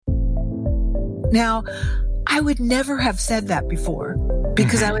Now, I would never have said that before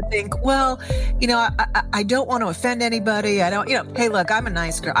because I would think, well, I don't want to offend anybody. I don't, hey, look, I'm a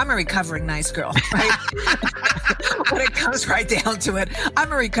nice girl. I'm a recovering nice girl, right? When it comes right down to it,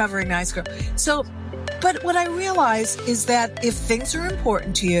 I'm a recovering nice girl. But what I realize is that if things are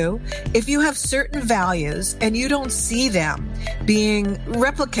important to you, if you have certain values and you don't see them being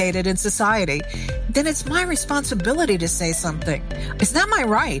replicated in society, then it's my responsibility to say something. It's not my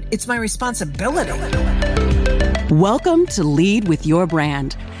right. It's my responsibility. Welcome to Lead with Your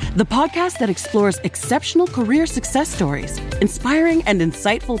Brand, the podcast that explores exceptional career success stories, inspiring and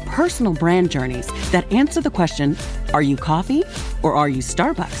insightful personal brand journeys that answer the question, are you coffee or are you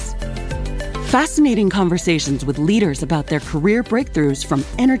Starbucks? Fascinating conversations with leaders about their career breakthroughs from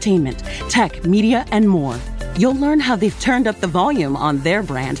entertainment, tech, media, and more. You'll learn how they've turned up the volume on their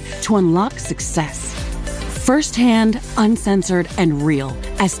brand to unlock success. Firsthand, uncensored, and real,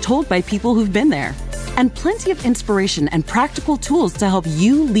 as told by people who've been there. And plenty of inspiration and practical tools to help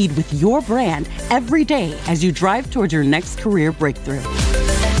you lead with your brand every day as you drive towards your next career breakthrough.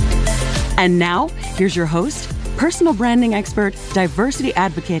 And now, here's your host, personal branding expert, diversity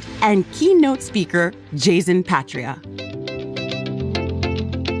advocate, and keynote speaker, Jason Patria.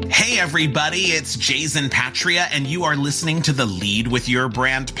 Hey everybody, it's Jason Patria, and you are listening to the Lead with Your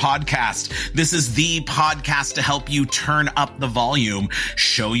Brand podcast. This is the podcast to help you turn up the volume,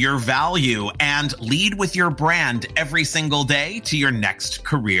 show your value, and lead with your brand every single day to your next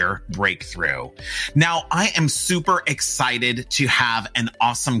career breakthrough. Now, I am super excited to have an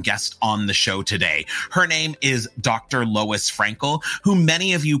awesome guest on the show today. Her name is Dr. Lois Frankel, who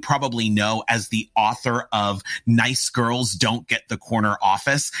many of you probably know as the author of Nice Girls Don't Get the Corner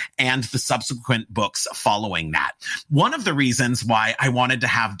Office and the subsequent books following that. One of the reasons why I wanted to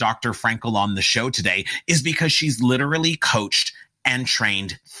have Dr. Frankel on the show today is because she's literally coached and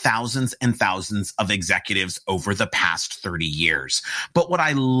trained thousands and thousands of executives over the past 30 years. But what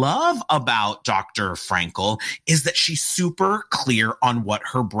I love about Dr. Frankel is that she's super clear on what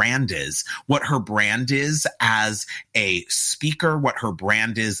her brand is as a speaker, what her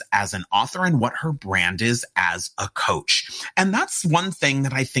brand is as an author, and what her brand is as a coach. And that's one thing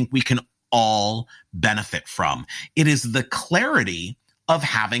that I think we can all benefit from. It is the clarity of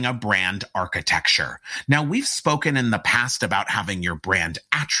having a brand architecture. Now, we've spoken in the past about having your brand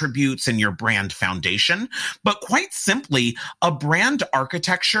attributes and your brand foundation, but quite simply, a brand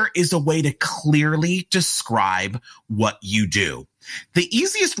architecture is a way to clearly describe what you do. The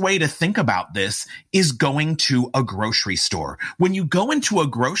easiest way to think about this is going to a grocery store. When you go into a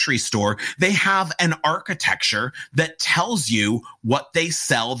grocery store, they have an architecture that tells you what they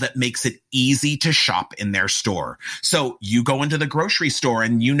sell that makes it easy to shop in their store. So you go into the grocery store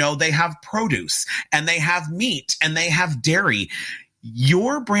and you know they have produce and they have meat and they have dairy.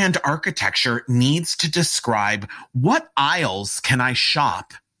 Your brand architecture needs to describe what aisles can I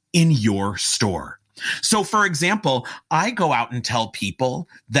shop in your store. So, for example, I go out and tell people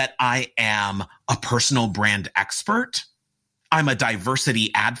that I am a personal brand expert, I'm a diversity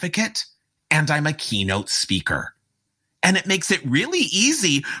advocate, and I'm a keynote speaker. And it makes it really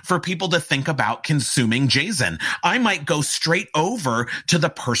easy for people to think about consuming Jason. I might go straight over to the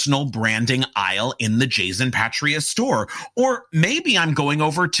personal branding aisle in the Jason Patria store. Or maybe I'm going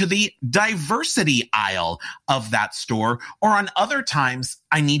over to the diversity aisle of that store. Or on other times,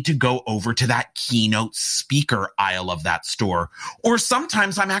 I need to go over to that keynote speaker aisle of that store. Or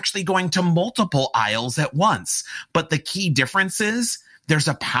sometimes I'm actually going to multiple aisles at once. But the key difference is, there's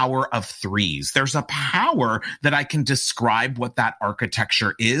a power of threes. There's a power that I can describe what that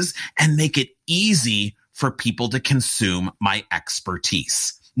architecture is and make it easy for people to consume my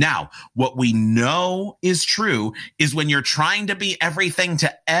expertise. Now, what we know is true is when you're trying to be everything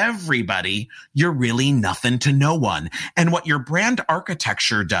to everybody, you're really nothing to no one. And what your brand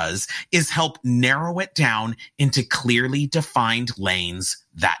architecture does is help narrow it down into clearly defined lanes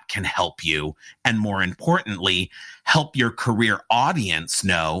that can help you. And more importantly, help your career audience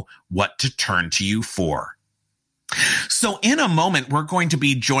know what to turn to you for. So in a moment, we're going to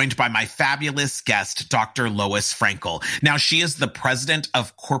be joined by my fabulous guest, Dr. Lois Frankel. Now, she is the president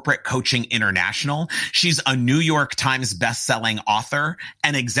of Corporate Coaching International. She's a New York Times bestselling author,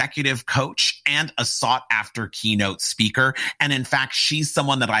 an executive coach, and a sought-after keynote speaker. And in fact, she's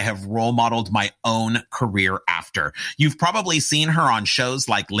someone that I have role modeled my own career after. You've probably seen her on shows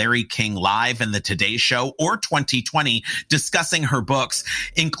like Larry King Live and The Today Show or 2020 discussing her books,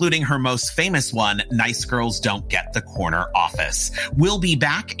 including her most famous one, Nice Girls Don't Get the Corner Office. We'll be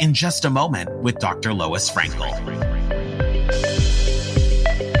back in just a moment with Dr. Lois Frankel.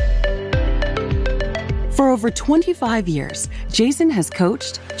 For over 25 years, Jason has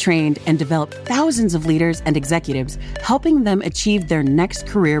coached, trained, and developed thousands of leaders and executives, helping them achieve their next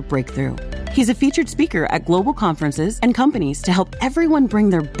career breakthrough. He's a featured speaker at global conferences and companies to help everyone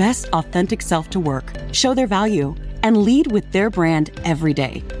bring their best authentic self to work, show their value, and lead with their brand every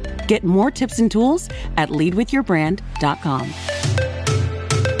day. Get more tips and tools at leadwithyourbrand.com.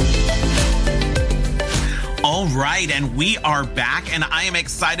 All right, and we are back, and I am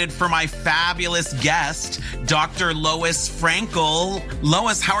excited for my fabulous guest, Dr. Lois Frankel.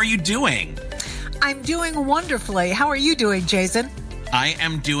 Lois, how are you doing? I'm doing wonderfully. How are you doing, Jason? I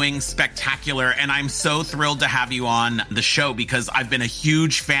am doing spectacular, and I'm so thrilled to have you on the show because I've been a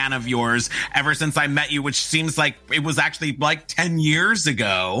huge fan of yours ever since I met you, which seems like it was actually like 10 years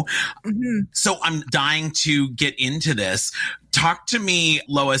ago. Mm-hmm. So I'm dying to get into this. Talk to me,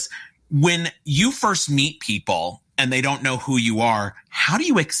 Lois. When you first meet people and they don't know who you are, how do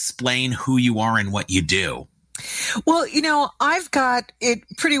you explain who you are and what you do? Well, I've got it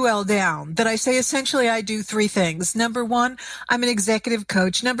pretty well down that I say essentially I do three things. Number one, I'm an executive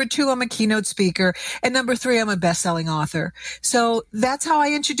coach. Number two, I'm a keynote speaker. And number three, I'm a best-selling author. So that's how I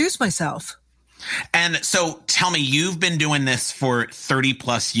introduce myself. And so tell me, you've been doing this for 30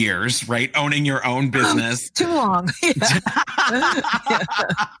 plus years, right? Owning your own business. Too long.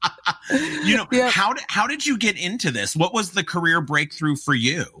 Yeah. How did you get into this? What was the career breakthrough for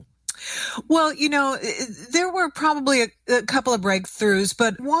you? Well, there were probably a couple of breakthroughs,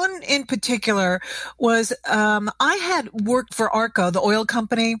 but one in particular was I had worked for ARCO, the oil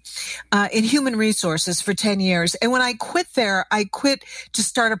company, in human resources for 10 years. And when I quit there, I quit to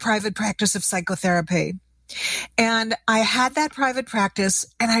start a private practice of psychotherapy. And I had that private practice,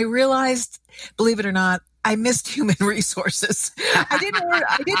 and I realized, believe it or not, I missed human resources. I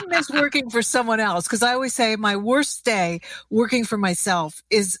didn't miss working for someone else, because I always say my worst day working for myself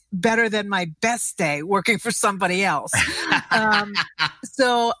is better than my best day working for somebody else.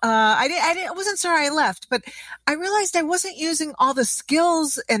 So I wasn't sorry I left, but I realized I wasn't using all the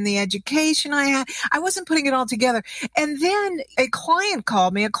skills and the education I had. I wasn't putting it all together. And then a client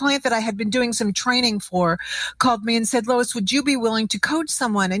called me, a client that I had been doing some training for, called me and said, Lois, would you be willing to coach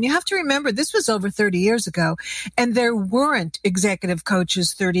someone? And you have to remember, this was over 30 years ago, and there weren't executive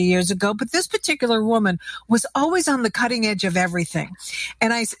coaches 30 years ago, but this particular woman was always on the cutting edge of everything.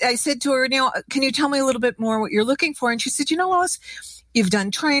 And I said to her, can you tell me a little bit more what you're looking for? And she said, Lois, you've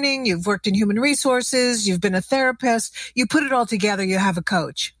done training, you've worked in human resources, you've been a therapist, you put it all together, you have a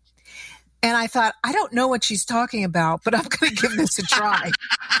coach. And I thought, I don't know what she's talking about, but I'm going to give this a try.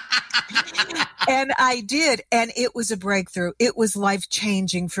 And I did. And it was a breakthrough. It was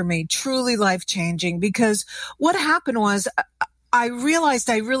life-changing for me, truly life-changing, because what happened was I realized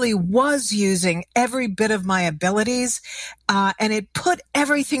I really was using every bit of my abilities, and it put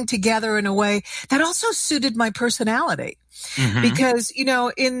everything together in a way that also suited my personality. Mm-hmm. Because,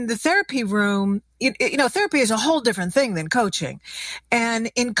 in the therapy room, therapy is a whole different thing than coaching.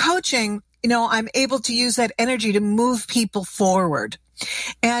 And in coaching, I'm able to use that energy to move people forward.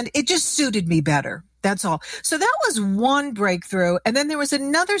 And it just suited me better. That's all. So that was one breakthrough. And then there was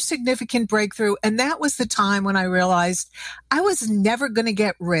another significant breakthrough. And that was the time when I realized I was never going to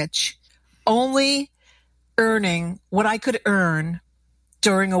get rich, only earning what I could earn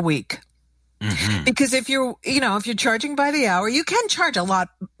during a week. Mm-hmm. Because if you're charging by the hour, you can charge a lot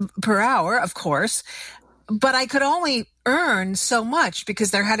per hour, of course, but I could only earn so much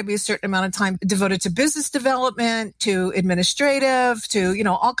because there had to be a certain amount of time devoted to business development, to administrative, to,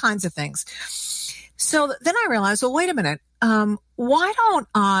 all kinds of things. So then I realized, well, wait a minute. Why don't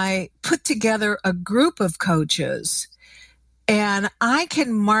I put together a group of coaches and I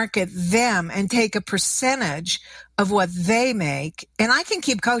can market them and take a percentage of what they make, and I can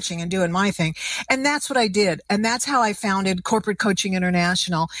keep coaching and doing my thing. And that's what I did. And that's how I founded Corporate Coaching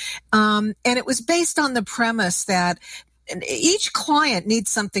International. And it was based on the premise that each client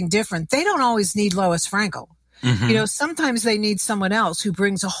needs something different. They don't always need Lois Frankel. Mm-hmm. Sometimes they need someone else who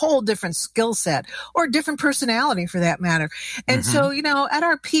brings a whole different skill set or a different personality for that matter. And mm-hmm. So, at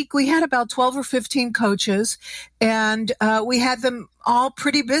our peak, we had about 12 or 15 coaches, and we had them all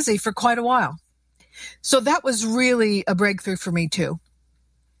pretty busy for quite a while. So that was really a breakthrough for me too.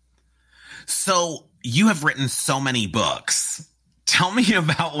 So you have written so many books. Tell me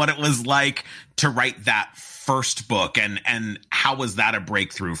about what it was like to write that first book, and how was that a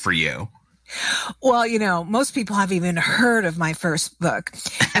breakthrough for you? Well, most people have even heard of my first book.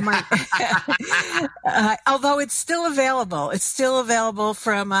 And although it's still available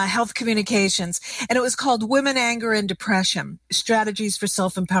from Health Communications. And it was called Women, Anger, and Depression, Strategies for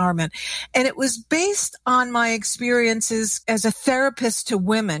Self-Empowerment. And it was based on my experiences as a therapist to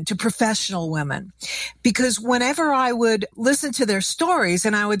women, to professional women. Because whenever I would listen to their stories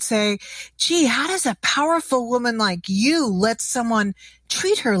and I would say, gee, how does a powerful woman like you let someone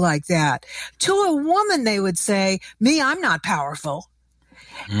treat her like that? To a woman, they would say, me, I'm not powerful.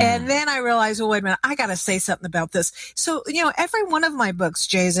 And then I realized, well, wait a minute, I got to say something about this. So, every one of my books,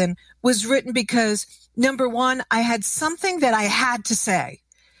 Jason, was written because, number one, I had something that I had to say.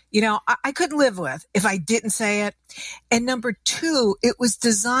 I couldn't live with if I didn't say it. And number two, it was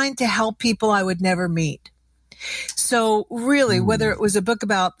designed to help people I would never meet. So really, whether it was a book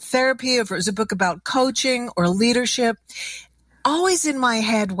about therapy, or if it was a book about coaching or leadership, always in my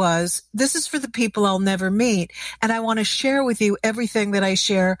head was, this is for the people I'll never meet. And I want to share with you everything that I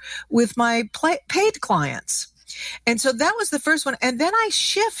share with my paid clients. And so that was the first one. And then I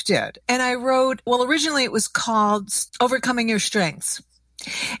shifted and I wrote, well, originally it was called Overcoming Your Strengths.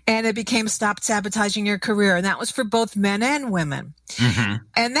 And it became Stop Sabotaging Your Career. And that was for both men and women. Mm-hmm.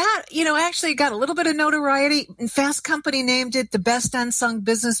 And that, actually got a little bit of notoriety. And Fast Company named it the best unsung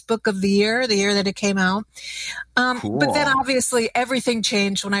business book of the year that it came out. Cool. But then obviously everything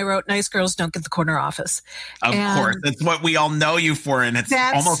changed when I wrote Nice Girls Don't Get the Corner Office. Of course. That's what we all know you for. And it's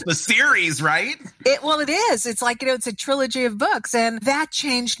almost a series, right? It is. It's like, it's a trilogy of books. And that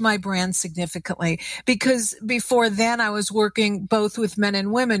changed my brand significantly because before then I was working both with men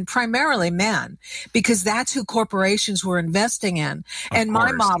and women, primarily men, because that's who corporations were investing in. And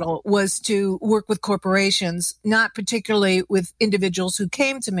my model was to work with corporations, not particularly with individuals who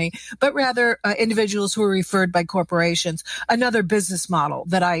came to me, but rather individuals who were referred by corporations, another business model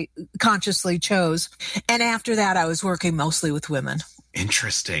that I consciously chose. And after that, I was working mostly with women.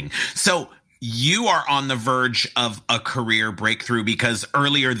 Interesting. So you are on the verge of a career breakthrough because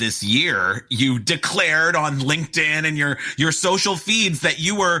earlier this year you declared on LinkedIn and your social feeds that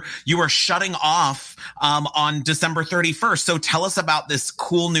you were shutting off on December 31st. So tell us about this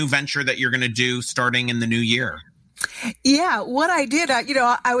cool new venture that you're going to do starting in the new year. Yeah, what I did,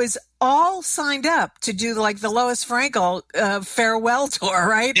 I was all signed up to do like the Lois Frankel farewell tour,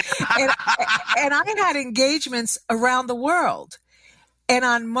 right? and I had engagements around the world. And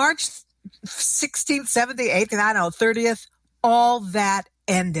on March 16th, 17th, 8th, and 30th, all that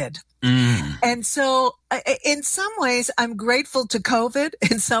ended. And so in some ways, I'm grateful to COVID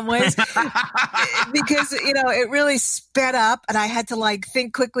in some ways because, it really sped up and I had to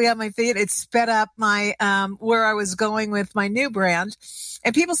think quickly on my feet. It sped up my, where I was going with my new brand.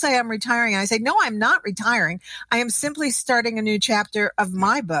 And people say I'm retiring. I say, no, I'm not retiring. I am simply starting a new chapter of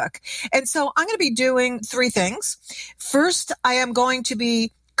my book. And so I'm going to be doing three things. First, I am going to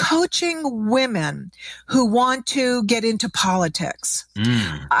be coaching women who want to get into politics.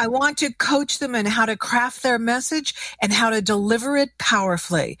 I want to coach them in how to craft their message and how to deliver it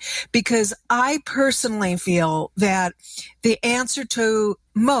powerfully, because I personally feel that the answer to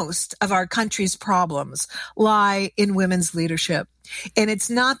most of our country's problems lie in women's leadership. And it's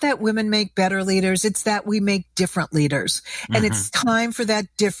not that women make better leaders, it's that we make different leaders. And it's time for that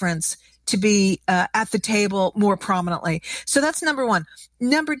difference to be at the table more prominently. So that's number one.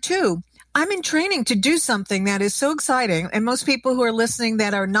 Number two, I'm in training to do something that is so exciting. And most people who are listening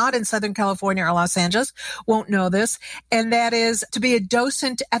that are not in Southern California or Los Angeles won't know this. And that is to be a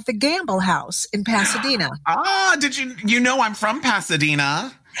docent at the Gamble House in Pasadena. Did you know I'm from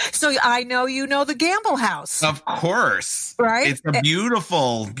Pasadena? So I know you know the Gamble House. Of course. Right? It's a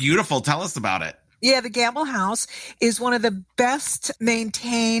beautiful, beautiful. Tell us about it. Yeah, the Gamble House is one of the best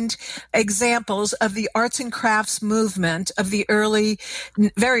maintained examples of the arts and crafts movement of the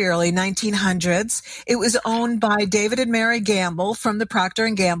very early 1900s. It was owned by David and Mary Gamble from the Procter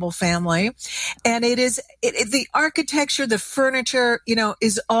 & Gamble family. And it is the architecture, the furniture,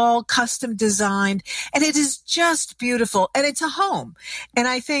 is all custom designed, and it is just beautiful. And it's a home. And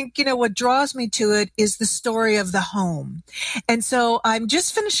I think, what draws me to it is the story of the home. And so I'm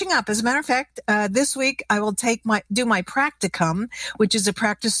just finishing up. As a matter of fact, this week I will do my practicum, which is a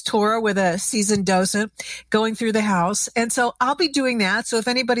practice tour with a seasoned docent going through the house. And so I'll be doing that. So if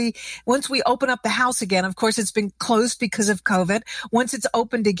anybody, once we open up the house again, of course it's been closed because of COVID. Once it's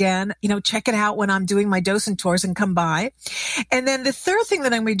opened again, check it out when I'm doing my docent tours and come by. And then the third thing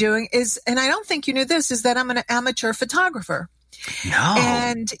that I'm going to be doing is, and I don't think you knew this, is that I'm an amateur photographer. No.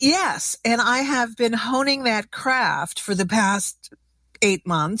 And yes, and I have been honing that craft for the past 8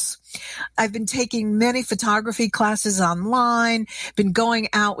 months. I've been taking many photography classes online, been going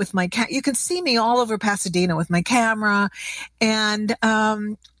out with my you can see me all over Pasadena with my camera. And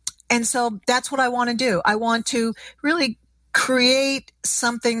so that's what I want to do. I want to really create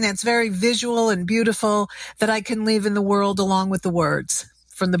something that's very visual and beautiful that I can leave in the world along with the words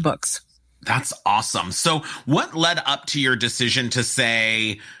from the books. That's awesome. So what led up to your decision to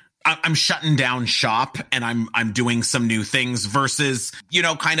say, I'm shutting down shop and I'm doing some new things versus,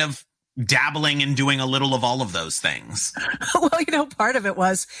 kind of dabbling and doing a little of all of those things? Well, part of it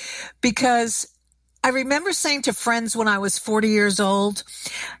was because I remember saying to friends when I was 40 years old,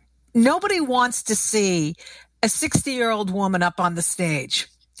 nobody wants to see a 60-year-old woman up on the stage.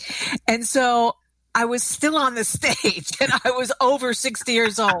 And so I was still on the stage and I was over 60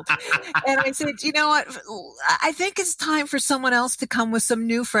 years old. And I said, you know what? I think it's time for someone else to come with some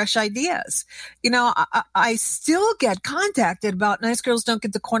new, fresh ideas. I still get contacted about Nice Girls Don't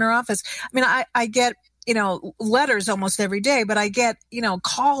Get the Corner Office. I mean, I get letters almost every day, but I get,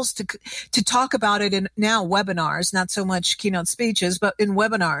 calls to talk about it in now webinars, not so much keynote speeches, but in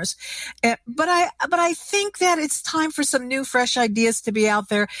webinars. But I think that it's time for some new, fresh ideas to be out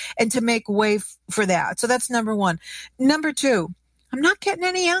there and to make way for that. So that's number one. Number two, I'm not getting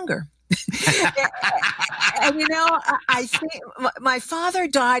any younger. And I think my father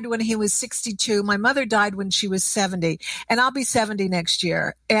died when he was 62. My mother died when she was 70, and I'll be 70 next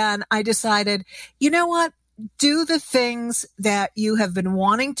year. And I decided, you know what? Do the things that you have been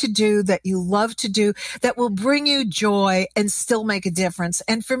wanting to do, that you love to do, that will bring you joy and still make a difference.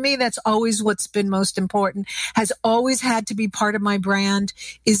 And for me, that's always what's been most important, has always had to be part of my brand,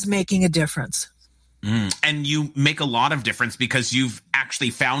 is making a difference. And you make a lot of difference because you've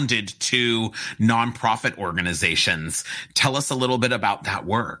actually founded 2 nonprofit organizations. Tell us a little bit about that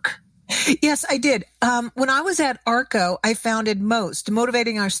work. Yes, I did. When I was at ARCO, I founded MOST,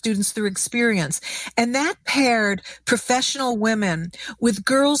 Motivating Our Students Through Experience. And that paired professional women with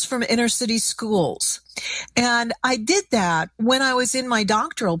girls from inner city schools. And I did that when I was in my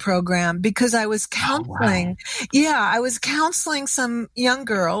doctoral program because I was counseling. Oh, wow. Yeah, I was counseling some young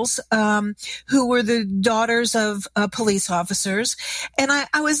girls who were the daughters of police officers. And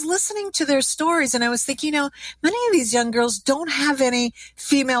I was listening to their stories and I was thinking, many of these young girls don't have any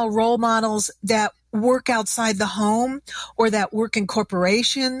female role models that work outside the home or that work in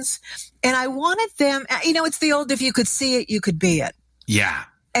corporations. And I wanted them, it's the old, if you could see it, you could be it. Yeah.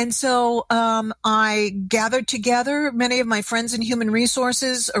 And so I gathered together many of my friends in human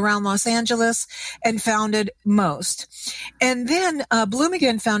resources around Los Angeles and founded MOST. And then Bloom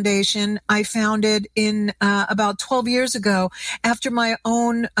Again Foundation, I founded in about 12 years ago after my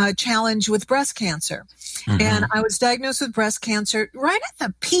own challenge with breast cancer. Mm-hmm. And I was diagnosed with breast cancer right at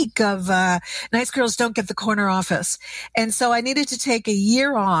the peak of Nice Girls Don't Get the Corner Office. And so I needed to take a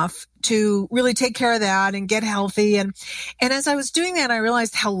year off to really take care of that and get healthy. And as I was doing that, I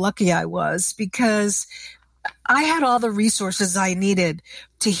realized how lucky I was because I had all the resources I needed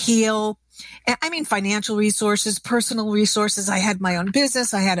to heal. I mean, financial resources, personal resources. I had my own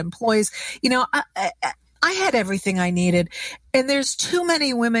business. I had employees. I had everything I needed. And there's too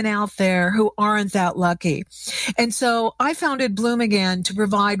many women out there who aren't that lucky. And so I founded Bloom Again to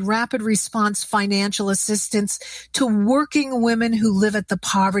provide rapid response financial assistance to working women who live at the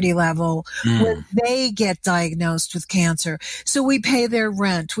poverty level when they get diagnosed with cancer. So we pay their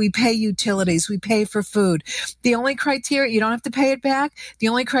rent, we pay utilities, we pay for food. The only criteria, you don't have to pay it back. The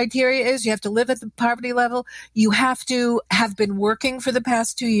only criteria is you have to live at the poverty level. You have to have been working for the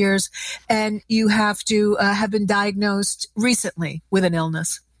past 2 years, and you have to have been diagnosed recently with an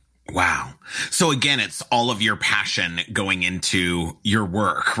illness. Wow. So again, it's all of your passion going into your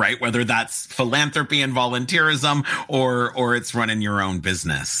work, right? Whether that's philanthropy and volunteerism or it's running your own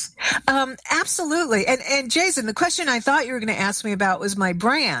business. Absolutely. And Jason, the question I thought you were going to ask me about was my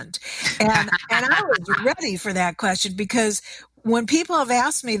brand. And I was ready for that question because when people have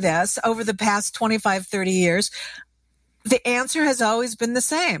asked me this over the past 25, 30 years, the answer has always been the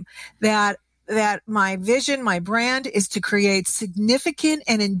same, that my vision, my brand is to create significant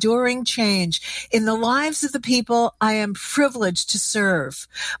and enduring change in the lives of the people I am privileged to serve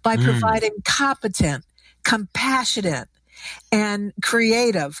by providing competent, compassionate, and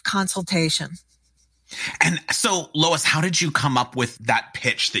creative consultation. And so, Lois, how did you come up with that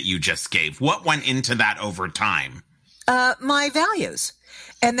pitch that you just gave? What went into that over time? My values.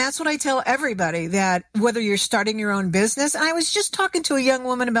 And that's what I tell everybody, that whether you're starting your own business, and I was just talking to a young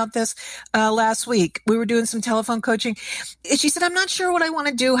woman about this last week. We were doing some telephone coaching. She said, I'm not sure what I want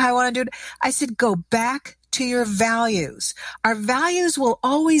to do, how I want to do it. I said, go back to your values. Our values will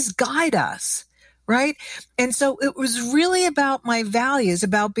always guide us, right? And so it was really about my values,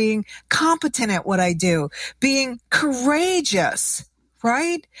 about being competent at what I do, being courageous,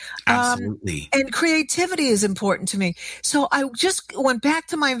 right? Absolutely. And creativity is important to me. So I just went back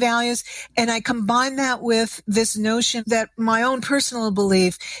to my values and I combined that with this notion that my own personal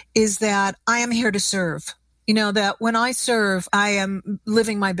belief is that I am here to serve. You know, that when I serve, I am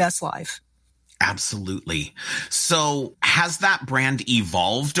living my best life. Absolutely. So has that brand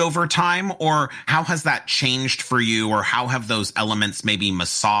evolved over time, or how has that changed for you, or how have those elements maybe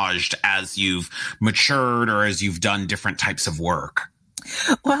massaged as you've matured or as you've done different types of work?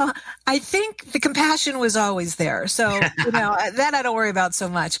 Well, I think the compassion was always there. So, that I don't worry about so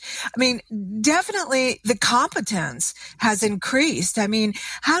much. I mean, definitely the competence has increased. I mean,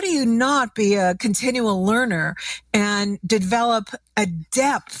 how do you not be a continual learner and develop a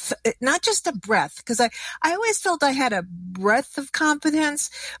depth, not just a breadth? Because I always felt I had a breadth of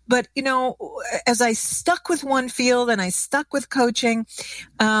competence, but, as I stuck with one field and I stuck with coaching,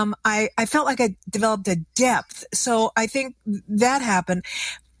 I felt like I developed a depth. So I think that happened.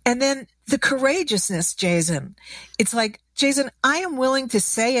 And then the courageousness, Jason. It's like, Jason, I am willing to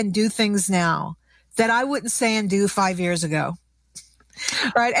say and do things now that I wouldn't say and do 5 years ago.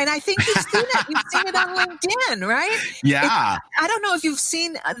 Right. And I think you've seen it. You've seen it on LinkedIn, right? Yeah. I don't know if you've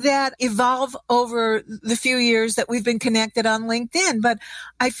seen that evolve over the few years that we've been connected on LinkedIn, but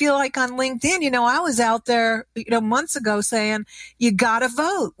I feel like on LinkedIn, I was out there, months ago saying, you got to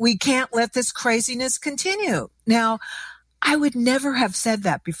vote. We can't let this craziness continue. Now, I would never have said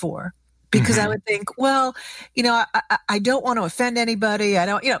that before. Because I would think, well, I don't want to offend anybody. I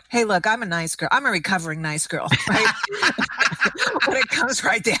don't, hey, look, I'm a nice girl. I'm a recovering nice girl, right? When it comes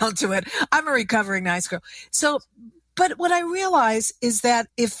right down to it, I'm a recovering nice girl. So, but what I realize is that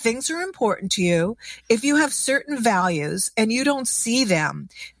if things are important to you, if you have certain values and you don't see them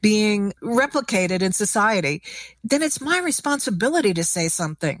being replicated in society, then it's my responsibility to say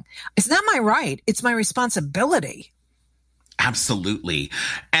something. It's not my right. It's my responsibility. Absolutely.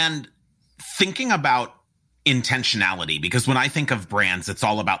 And thinking about intentionality, because when I think of brands, it's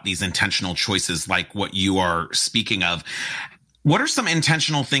all about these intentional choices like what you are speaking of. What are some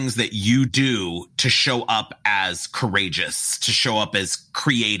intentional things that you do to show up as courageous, to show up as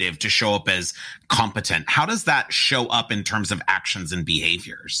creative, to show up as competent? How does that show up in terms of actions and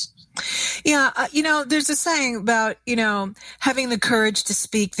behaviors? Yeah, there's a saying about, having the courage to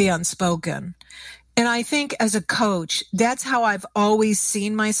speak the unspoken. And I think as a coach, that's how I've always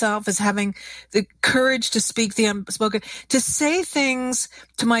seen myself, as having the courage to speak the unspoken, to say things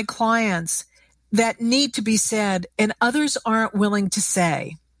to my clients that need to be said and others aren't willing to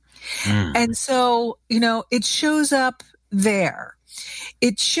say. And so, it shows up there.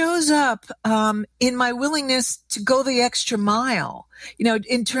 It shows up in my willingness to go the extra mile,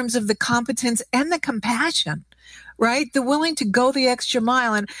 in terms of the competence and the compassion. Right? The willing to go the extra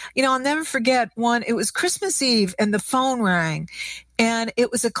mile. And, I'll never forget one, it was Christmas Eve and the phone rang and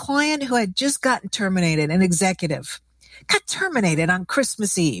it was a client who had just gotten terminated, an executive got terminated on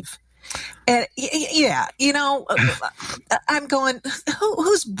Christmas Eve. And yeah, I'm going,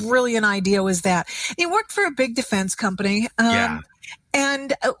 whose brilliant idea was that? He worked for a big defense company.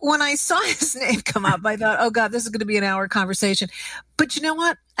 And when I saw his name come up, I thought, oh God, this is going to be an hour conversation. But you know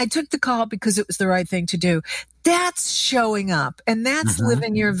what? I took the call because it was the right thing to do. That's showing up, and that's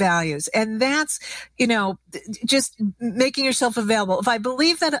living your values. And that's, just making yourself available. If I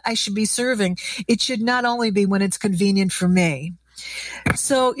believe that I should be serving, it should not only be when it's convenient for me.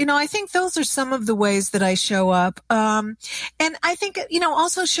 So, I think those are some of the ways that I show up. And I think,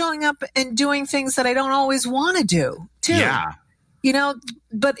 also showing up and doing things that I don't always want to do too. Yeah.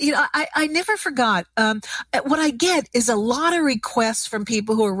 But I never forgot. What I get is a lot of requests from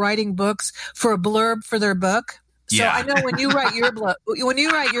people who are writing books for a blurb for their book. So I know when you write your book, you'll be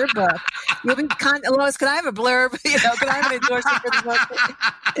Lois, can I have a blurb? Can I have an endorsement for the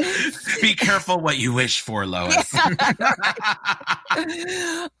book? Be careful what you wish for, Lois.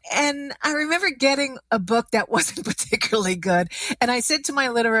 And I remember getting a book that wasn't particularly good. And I said to my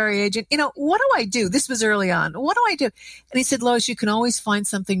literary agent, what do I do? This was early on. What do I do? And he said, Lois, you can always find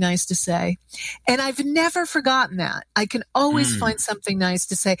something nice to say. And I've never forgotten that. I can always find something nice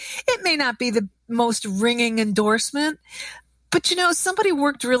to say. It may not be the most ringing endorsement, but somebody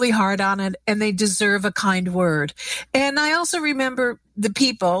worked really hard on it and they deserve a kind word. And I also remember the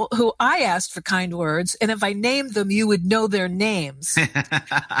people who I asked for kind words, and if I named them, you would know their names,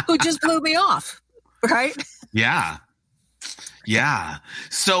 who just blew me off, right? Yeah. Yeah.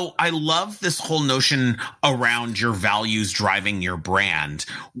 So I love this whole notion around your values driving your brand.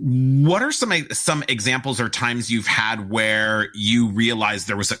 What are some examples or times you've had where you realized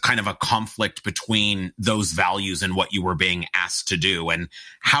there was a kind of a conflict between those values and what you were being asked to do? And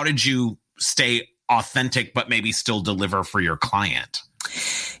how did you stay authentic, but maybe still deliver for your client?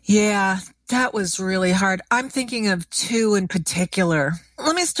 Yeah, that was really hard. I'm thinking of two in particular.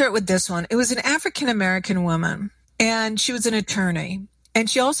 Let me start with this one. It was an African-American woman, and she was an attorney. And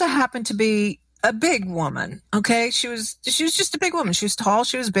she also happened to be a big woman. Okay. She was just a big woman. She was tall.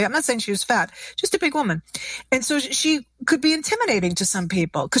 She was big. I'm not saying she was fat, just a big woman. And so she could be intimidating to some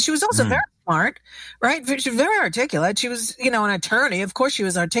people because she was also very smart, right? She was very articulate. She was, an attorney. Of course she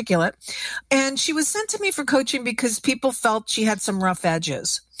was articulate. And she was sent to me for coaching because people felt she had some rough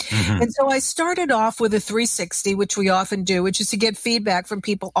edges. Mm-hmm. And so I started off with a 360, which we often do, which is to get feedback from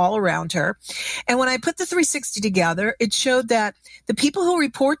people all around her. And when I put the 360 together, it showed that the people who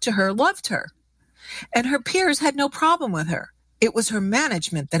report to her loved her. And her peers had no problem with her. It was her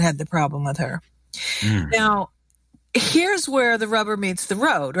management that had the problem with her. Now, here's where the rubber meets the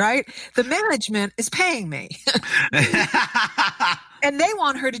road, right? The management is paying me. And they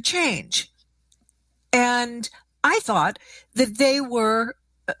want her to change. And I thought that they were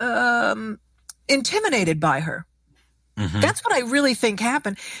intimidated by her. Mm-hmm. That's what I really think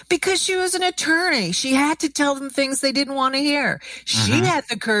happened because she was an attorney. She had to tell them things they didn't want to hear. She had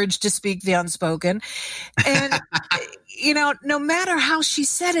the courage to speak the unspoken. And, no matter how she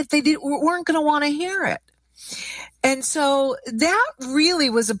said it, they weren't going to want to hear it. And so that really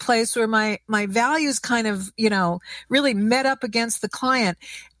was a place where my values kind of, really met up against the client.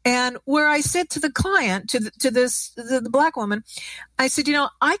 And where I said to the client, to the Black woman, I said,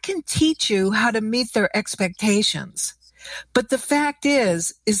 I can teach you how to meet their expectations. But the fact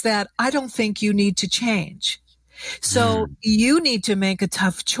is that I don't think you need to change. So you need to make a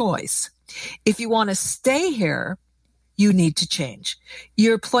tough choice. If you want to stay here, you need to change.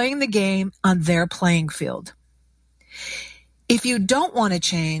 You're playing the game on their playing field. If you don't want to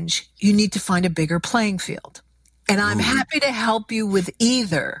change, you need to find a bigger playing field. And I'm happy to help you with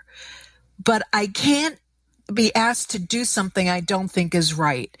either, but I can't be asked to do something I don't think is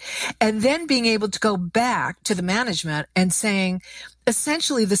right. And then being able to go back to the management and saying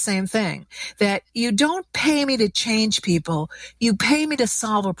essentially the same thing, that you don't pay me to change people. You pay me to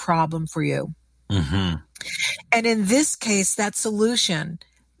solve a problem for you. Mm-hmm. And in this case, that solution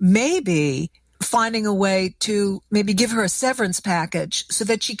may be finding a way to maybe give her a severance package so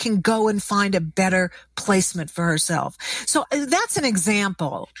that she can go and find a better placement for herself. So that's an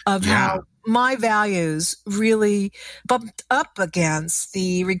example of how my values really bumped up against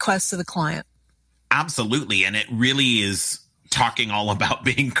the requests of the client. Absolutely. And it really is talking all about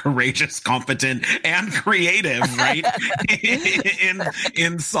being courageous, competent, and creative, right?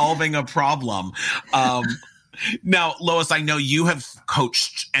 in solving a problem. Now, Lois, I know you have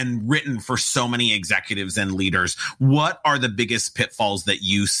coached and written for so many executives and leaders. What are the biggest pitfalls that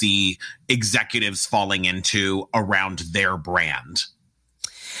you see executives falling into around their brand?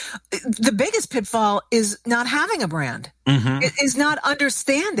 The biggest pitfall is not having a brand. It is not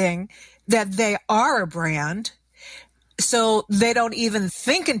understanding that they are a brand. So they don't even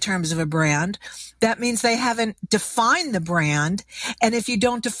think in terms of a brand. That means they haven't defined the brand. And if you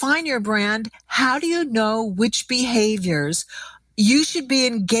don't define your brand, how do you know which behaviors you should be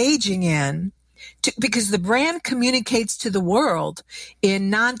engaging in? Because the brand communicates to the world in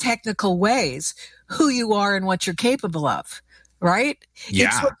non-technical ways who you are and what you're capable of, right?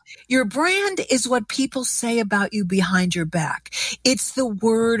 Yeah. Your brand is what people say about you behind your back. It's the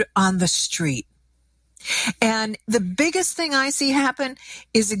word on the street. And the biggest thing I see happen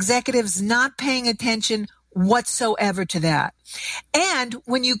is executives not paying attention whatsoever to that. And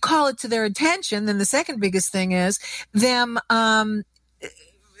when you call it to their attention, then the second biggest thing is them kind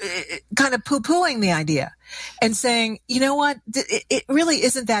of poo-pooing the idea and saying, you know what, it really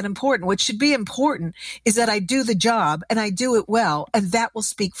isn't that important. What should be important is that I do the job and I do it well, and that will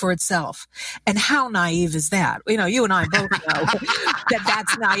speak for itself. And how naive is that? You and I both know that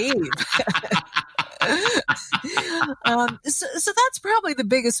that's naive. So that's probably the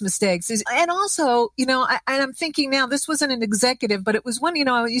biggest mistakes. And also, I'm thinking now, this wasn't an executive, but it was one,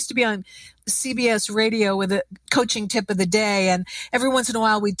 I used to be on CBS radio with a coaching tip of the day. And every once in a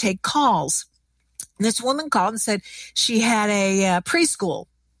while we'd take calls. And this woman called and said she had a preschool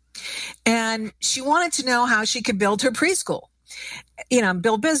and she wanted to know how she could build her preschool.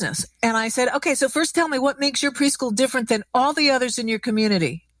 Build business. And I said, okay, so first tell me what makes your preschool different than all the others in your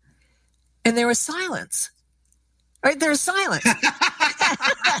community. And there was silence. Right? There was silence.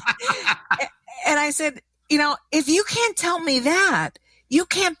 And I said, if you can't tell me that, you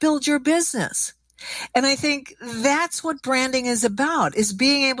can't build your business. And I think that's what branding is about, is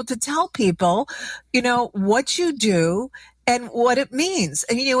being able to tell people, what you do and what it means.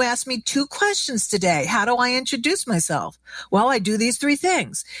 And you asked me 2 questions today. How do I introduce myself? Well, I do these 3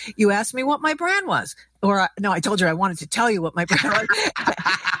 things. You asked me what my brand was. I told you I wanted to tell you what my brand was.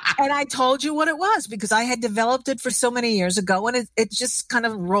 And I told you what it was because I had developed it for so many years ago, and it just kind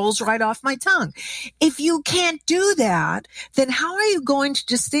of rolls right off my tongue. If you can't do that, then how are you going to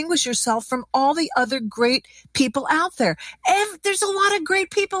distinguish yourself from all the other great people out there? And there's a lot of great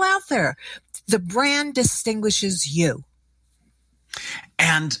people out there. The brand distinguishes you.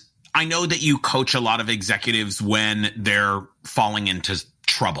 And I know that you coach a lot of executives when they're falling into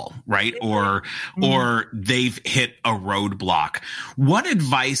trouble, right? Or they've hit a roadblock. What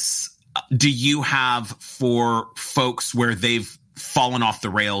advice do you have for folks where they've fallen off the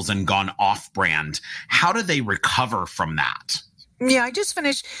rails and gone off brand? How do they recover from that? Yeah, I just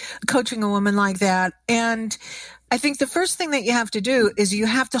finished coaching a woman like that. And I think the first thing that you have to do is you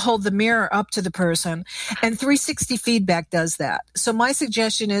have to hold the mirror up to the person. And 360 feedback does that. So my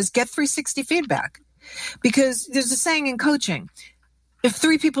suggestion is get 360 feedback, because there's a saying in coaching: if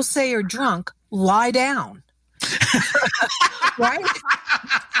 3 people say you're drunk, lie down. Right?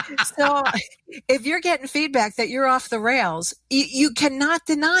 So if you're getting feedback that you're off the rails, you cannot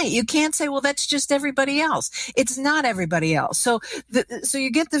deny it. You can't say, well, that's just everybody else. It's not everybody else. So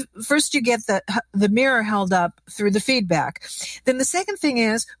you get the mirror held up through the feedback. Then the second thing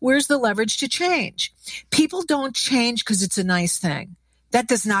is, where's the leverage to change? People don't change because it's a nice thing. That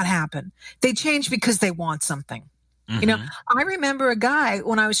does not happen. They change because they want something. Mm-hmm. I remember a guy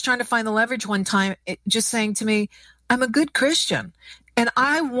when I was trying to find the leverage one time, just saying to me, I'm a good Christian and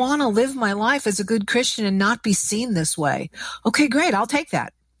I want to live my life as a good Christian and not be seen this way. Okay, great. I'll take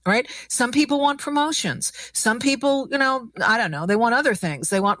that. Right? Some people want promotions. Some people, I don't know, they want other things.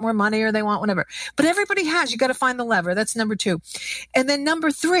 They want more money or they want whatever. But everybody you got to find the lever. That's number 2. And then number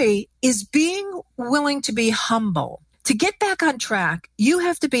 3 is being willing to be humble. To get back on track, you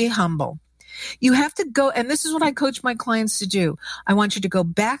have to be humble. You have to go, and this is what I coach my clients to do. I want you to go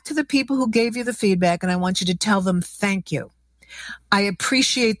back to the people who gave you the feedback, and I want you to tell them, thank you. I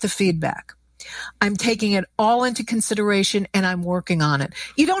appreciate the feedback. I'm taking it all into consideration, and I'm working on it.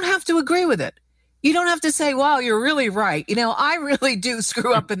 You don't have to agree with it. You don't have to say, wow, you're really right. I really do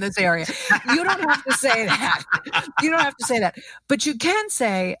screw up in this area. You don't have to say that. You don't have to say that. But you can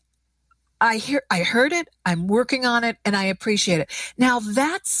say, I heard it, I'm working on it, and I appreciate it. Now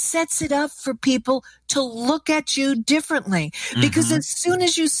that sets it up for people to look at you differently. Because as soon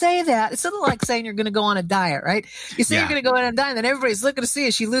as you say that, it's sort of like saying you're going to go on a diet, right? You say you're going to go on a diet, and then everybody's looking to see,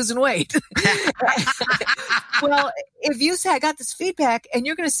 is she losing weight? Well, if you say, I got this feedback, and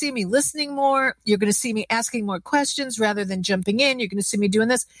you're going to see me listening more, you're going to see me asking more questions rather than jumping in, you're going to see me doing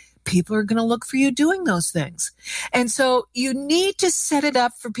this, people are going to look for you doing those things. And so you need to set it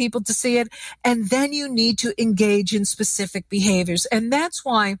up for people to see it, and then you need to engage in specific behaviors. And that's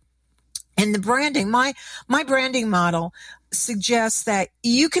why in the branding, my branding model suggests that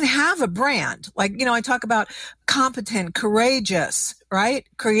you can have a brand. Like, I talk about competent, courageous, right?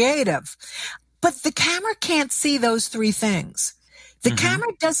 Creative. But the camera can't see those 3 things. The camera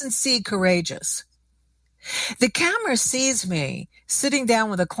doesn't see courageous. The camera sees me sitting down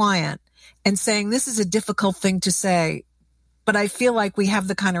with a client and saying, this is a difficult thing to say, but I feel like we have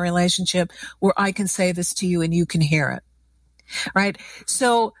the kind of relationship where I can say this to you and you can hear it. Right?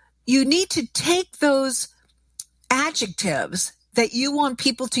 So you need to take those adjectives that you want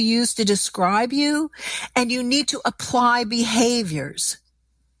people to use to describe you, and you need to apply behaviors.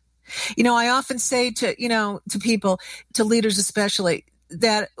 I often say to people, to leaders especially,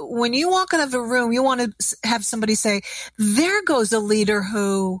 that when you walk out of a room, you want to have somebody say, there goes a leader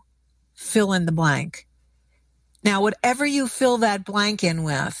who fill in the blank. Now, whatever you fill that blank in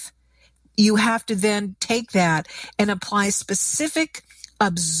with, you have to then take that and apply specific,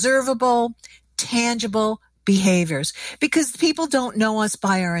 observable, tangible behaviors, because people don't know us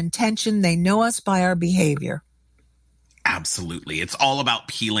by our intention. They know us by our behavior. Absolutely. It's all about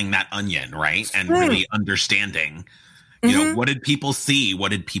peeling that onion, right? And really understanding, what did people see? What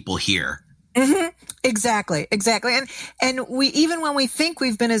did people hear? Exactly. And we, even when we think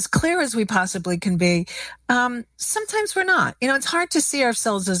we've been as clear as we possibly can be, sometimes we're not. It's hard to see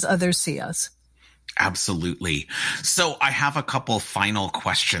ourselves as others see us. Absolutely. So I have a couple final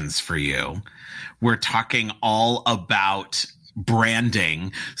questions for you. We're talking all about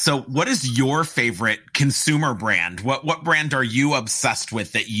branding. So what is your favorite consumer brand? What brand are you obsessed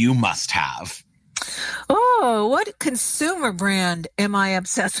with that you must have? Oh, oh, what consumer brand am I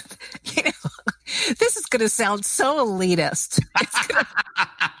obsessed with? You know, this is going to sound so elitist.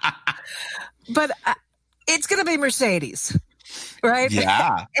 But it's going to be Mercedes, right?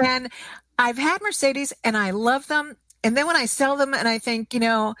 Yeah. And I've had Mercedes and I love them. And then when I sell them and I think, you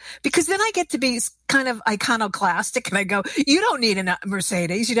know, because then I get to be kind of iconoclastic and I go, you don't need a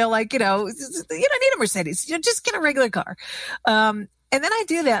Mercedes, you know, like, you don't need a Mercedes, you know, just get a regular car. And then I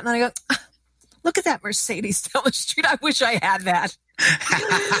do that and then I go, look at that Mercedes down the street. I wish I had that.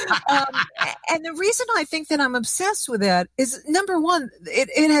 And the reason I think that I'm obsessed with it is, number one,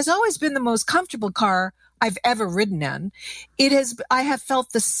 it has always been the most comfortable car I've ever ridden in. I have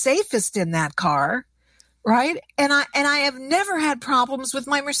felt the safest in that car. Right. And I have never had problems with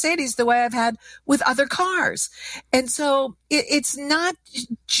my Mercedes the way I've had with other cars. And so it's not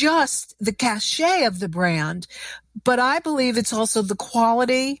just the cachet of the brand, but I believe it's also the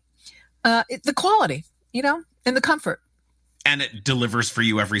quality, you know, and the comfort. And it delivers for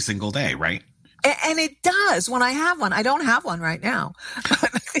you every single day, right? And it does when I have one. I don't have one right now,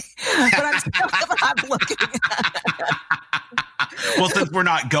 but I'm looking at it. Well, since we're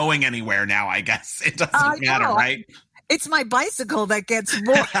not going anywhere now, I guess it doesn't matter, right? It's my bicycle that gets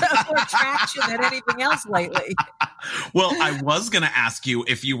more traction than anything else lately. Well, I was going to ask you,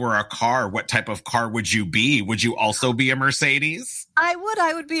 if you were a car, what type of car would you be? Would you also be a Mercedes? I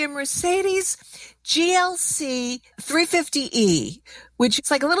would be a Mercedes GLC 350E, which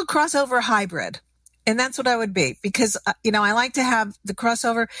is like a little crossover hybrid. And that's what I would be, because, you know, I like to have the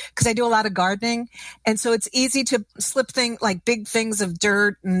crossover because I do a lot of gardening. And so it's easy to slip like big things of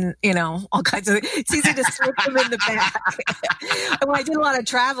dirt and, you know, all kinds of, it's easy to slip them in the back. And when I did a lot of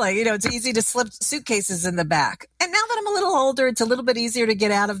traveling, you know, it's easy to slip suitcases in the back. And now that I'm a little older, it's a little bit easier to get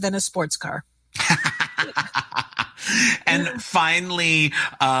out of than a sports car. And finally,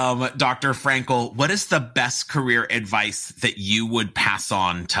 Dr. Frankel, what is the best career advice that you would pass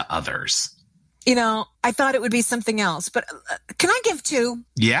on to others? You know, I thought it would be something else, but can I give two?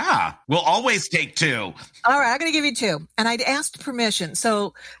 Yeah, we'll always take two. All right, I'm going to give you two. And I'd asked permission.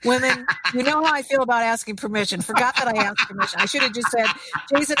 So women, you know how I feel about asking permission. Forgot that I asked permission. I should have just said,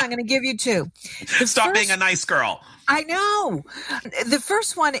 Jason, I'm going to give you two. Stop being a nice girl. I know. The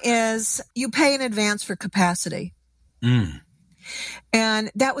first one is you pay in advance for capacity.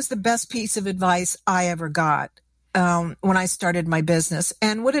 And that was the best piece of advice I ever got. When I started my business.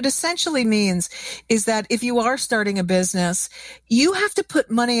 And what it essentially means is that if you are starting a business, you have to put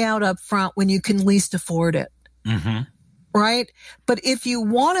money out up front when you can least afford it. Mm-hmm. Right? But if you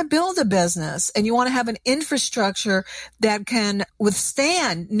want to build a business and you want to have an infrastructure that can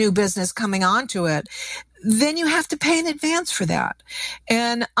withstand new business coming onto it, then you have to pay in advance for that.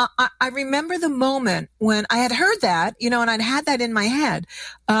 And I remember the moment when I had heard that, you know, and I'd had that in my head.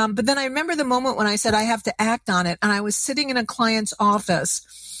 But then I remember the moment when I said I have to act on it. And I was sitting in a client's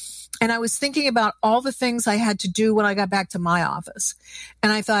office and I was thinking about all the things I had to do when I got back to my office.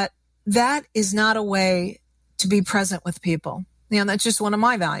 And I thought, that is not a way to be present with people. You know, that's just one of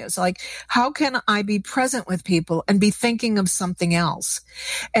my values. Like, how can I be present with people and be thinking of something else?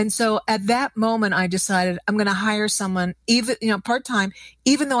 And so at that moment, I decided I'm going to hire someone, even, you know, part-time,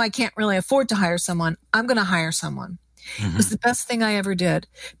 even though I can't really afford to hire someone, I'm going to hire someone. Mm-hmm. It was the best thing I ever did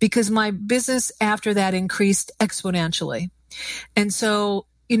because my business after that increased exponentially. And so,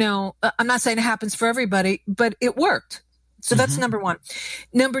 you know, I'm not saying it happens for everybody, but it worked. So that's number one.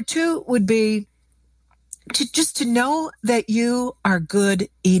 Number two would be to know that you are good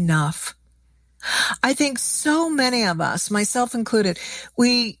enough. I think so many of us, myself included,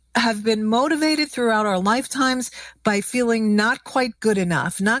 we have been motivated throughout our lifetimes by feeling not quite good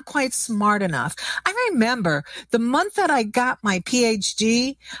enough, not quite smart enough. I remember the month that I got my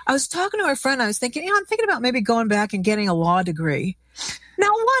PhD, I was talking to a friend. I was thinking, I'm thinking about maybe going back and getting a law degree.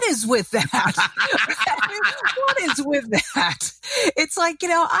 Now, what is with that? What is with that? It's like, you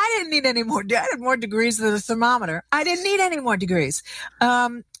know, I didn't need any more. I had more degrees than the thermometer. I didn't need any more degrees.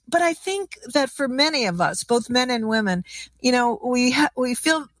 But I think that for many of us, both men and women, you know, we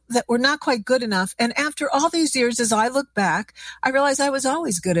feel that we're not quite good enough. And after all these years, as I look back, I realize I was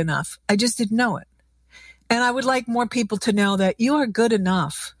always good enough. I just didn't know it. And I would like more people to know that you are good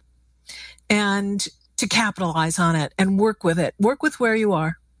enough and to capitalize on it and work with it. Work with where you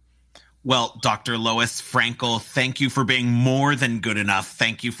are. Well, Dr. Lois Frankel, thank you for being more than good enough.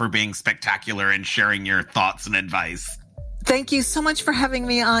 Thank you for being spectacular and sharing your thoughts and advice. Thank you so much for having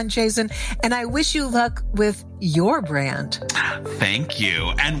me on, Jason. And I wish you luck with your brand. Thank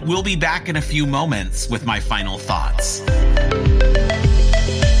you. And we'll be back in a few moments with my final thoughts.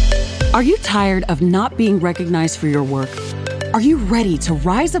 Are you tired of not being recognized for your work? Are you ready to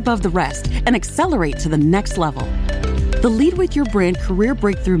rise above the rest and accelerate to the next level? The Lead with Your Brand Career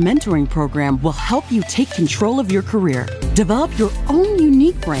Breakthrough Mentoring Program will help you take control of your career, develop your own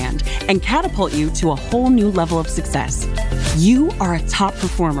unique brand, and catapult you to a whole new level of success. You are a top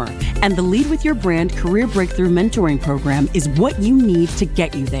performer, and the Lead with Your Brand Career Breakthrough Mentoring Program is what you need to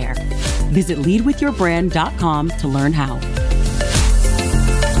get you there. Visit leadwithyourbrand.com to learn how.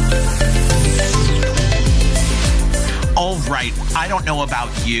 All right. I don't know about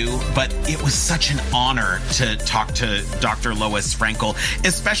you, but it was such an honor to talk to Dr. Lois Frankel,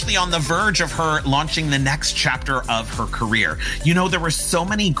 especially on the verge of her launching the next chapter of her career. You know, there were so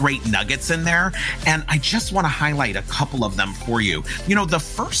many great nuggets in there, and I just want to highlight a couple of them for you. You know, the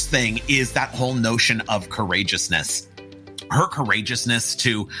first thing is that whole notion of courageousness. Her courageousness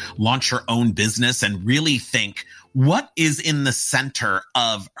to launch her own business and really think, what is in the center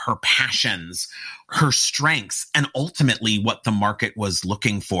of her passions, her strengths, and ultimately what the market was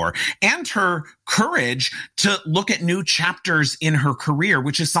looking for, and her courage to look at new chapters in her career,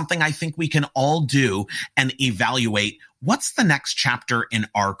 which is something I think we can all do and evaluate. What's the next chapter in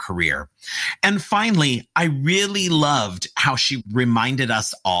our career? And finally, I really loved how she reminded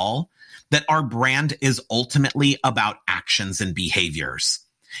us all that our brand is ultimately about actions and behaviors.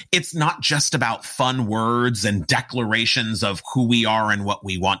 It's not just about fun words and declarations of who we are and what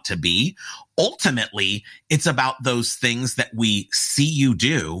we want to be. Ultimately, it's about those things that we see you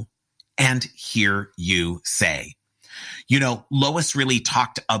do and hear you say. You know, Lois really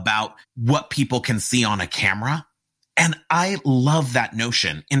talked about what people can see on a camera. And I love that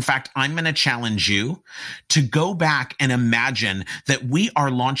notion. In fact, I'm going to challenge you to go back and imagine that we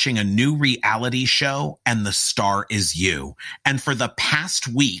are launching a new reality show and the star is you. And for the past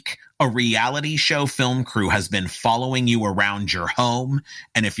week, a reality show film crew has been following you around your home.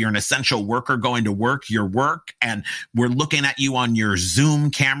 And if you're an essential worker going to work, your work, and we're looking at you on your Zoom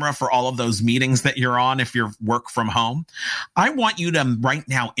camera for all of those meetings that you're on if you're work from home. I want you to right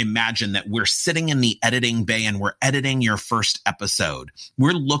now imagine that we're sitting in the editing bay and we're editing your first episode.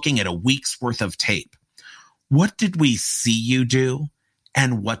 We're looking at a week's worth of tape. What did we see you do?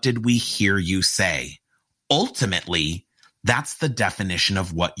 And what did we hear you say? Ultimately, that's the definition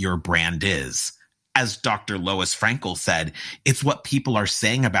of what your brand is. As Dr. Lois Frankel said, it's what people are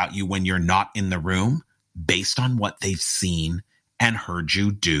saying about you when you're not in the room based on what they've seen and heard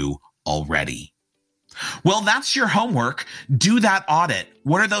you do already. Well, that's your homework. Do that audit.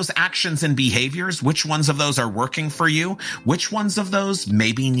 What are those actions and behaviors? Which ones of those are working for you? Which ones of those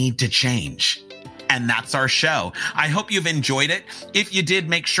maybe need to change? And that's our show. I hope you've enjoyed it. If you did,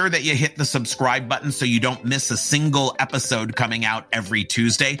 make sure that you hit the subscribe button so you don't miss a single episode coming out every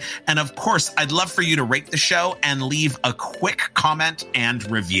Tuesday. And of course, I'd love for you to rate the show and leave a quick comment and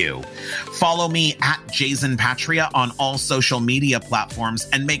review. Follow me at Jason Patria on all social media platforms,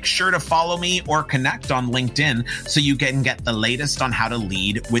 and make sure to follow me or connect on LinkedIn so you can get the latest on how to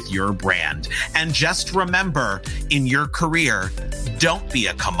lead with your brand. And just remember, in your career, don't be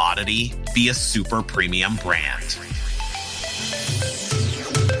a commodity, be a super premium brand.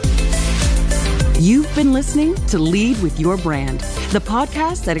 You've been listening to Lead with Your Brand, the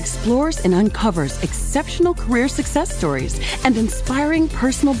podcast that explores and uncovers exceptional career success stories and inspiring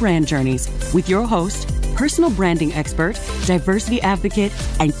personal brand journeys with your host, personal branding expert, diversity advocate,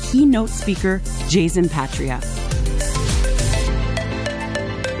 and keynote speaker, Jason Patria.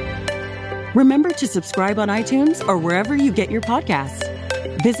 Remember to subscribe on iTunes or wherever you get your podcasts.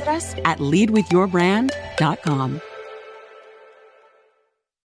 Visit us at leadwithyourbrand.com.